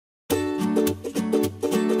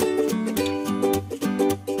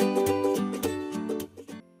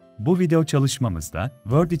Bu video çalışmamızda,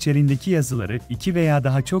 Word içeriğindeki yazıları iki veya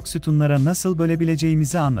daha çok sütunlara nasıl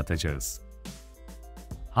bölebileceğimizi anlatacağız.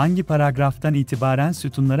 Hangi paragraftan itibaren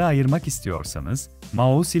sütunları ayırmak istiyorsanız,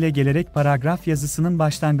 mouse ile gelerek paragraf yazısının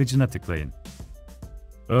başlangıcına tıklayın.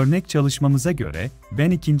 Örnek çalışmamıza göre,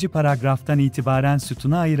 ben ikinci paragraftan itibaren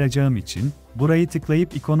sütuna ayıracağım için, burayı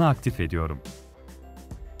tıklayıp ikonu aktif ediyorum.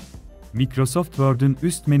 Microsoft Word'ün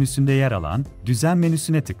üst menüsünde yer alan, düzen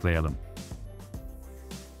menüsüne tıklayalım.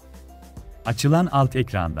 Açılan alt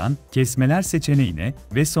ekrandan, kesmeler seçeneğine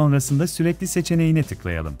ve sonrasında sürekli seçeneğine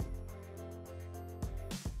tıklayalım.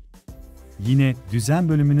 Yine, düzen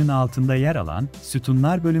bölümünün altında yer alan,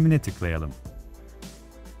 sütunlar bölümüne tıklayalım.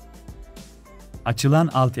 Açılan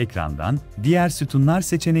alt ekrandan, diğer sütunlar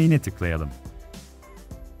seçeneğine tıklayalım.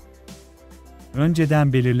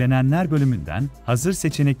 Önceden belirlenenler bölümünden, hazır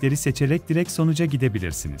seçenekleri seçerek direkt sonuca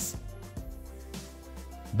gidebilirsiniz.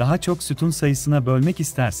 Daha çok sütun sayısına bölmek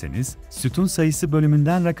isterseniz, sütun sayısı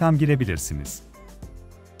bölümünden rakam girebilirsiniz.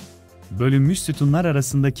 Bölünmüş sütunlar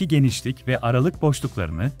arasındaki genişlik ve aralık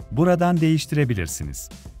boşluklarını buradan değiştirebilirsiniz.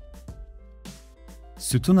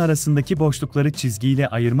 Sütun arasındaki boşlukları çizgiyle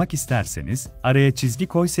ayırmak isterseniz, araya çizgi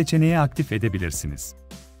koy seçeneği aktif edebilirsiniz.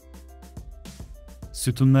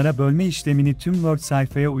 Sütunlara bölme işlemini tüm Word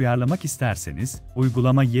sayfaya uyarlamak isterseniz,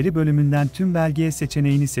 uygulama yeri bölümünden tüm belgeye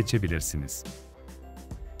seçeneğini seçebilirsiniz.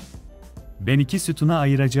 Ben iki sütuna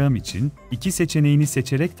ayıracağım için, iki seçeneğini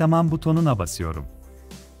seçerek tamam butonuna basıyorum.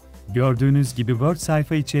 Gördüğünüz gibi Word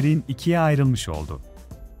sayfa içeriğin ikiye ayrılmış oldu.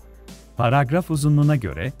 Paragraf uzunluğuna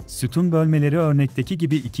göre, sütun bölmeleri örnekteki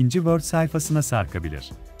gibi ikinci Word sayfasına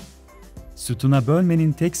sarkabilir. Sütuna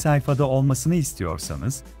bölmenin tek sayfada olmasını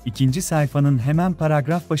istiyorsanız, ikinci sayfanın hemen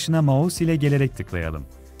paragraf başına mouse ile gelerek tıklayalım.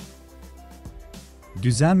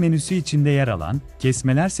 Düzen menüsü içinde yer alan,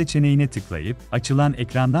 kesmeler seçeneğine tıklayıp, açılan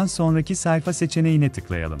ekrandan sonraki sayfa seçeneğine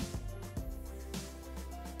tıklayalım.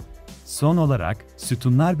 Son olarak,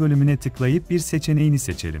 sütunlar bölümüne tıklayıp bir seçeneğini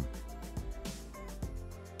seçelim.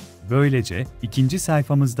 Böylece, ikinci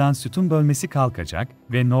sayfamızdan sütun bölmesi kalkacak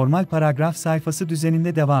ve normal paragraf sayfası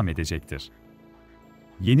düzeninde devam edecektir.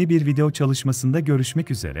 Yeni bir video çalışmasında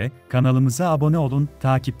görüşmek üzere, kanalımıza abone olun,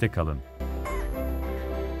 takipte kalın.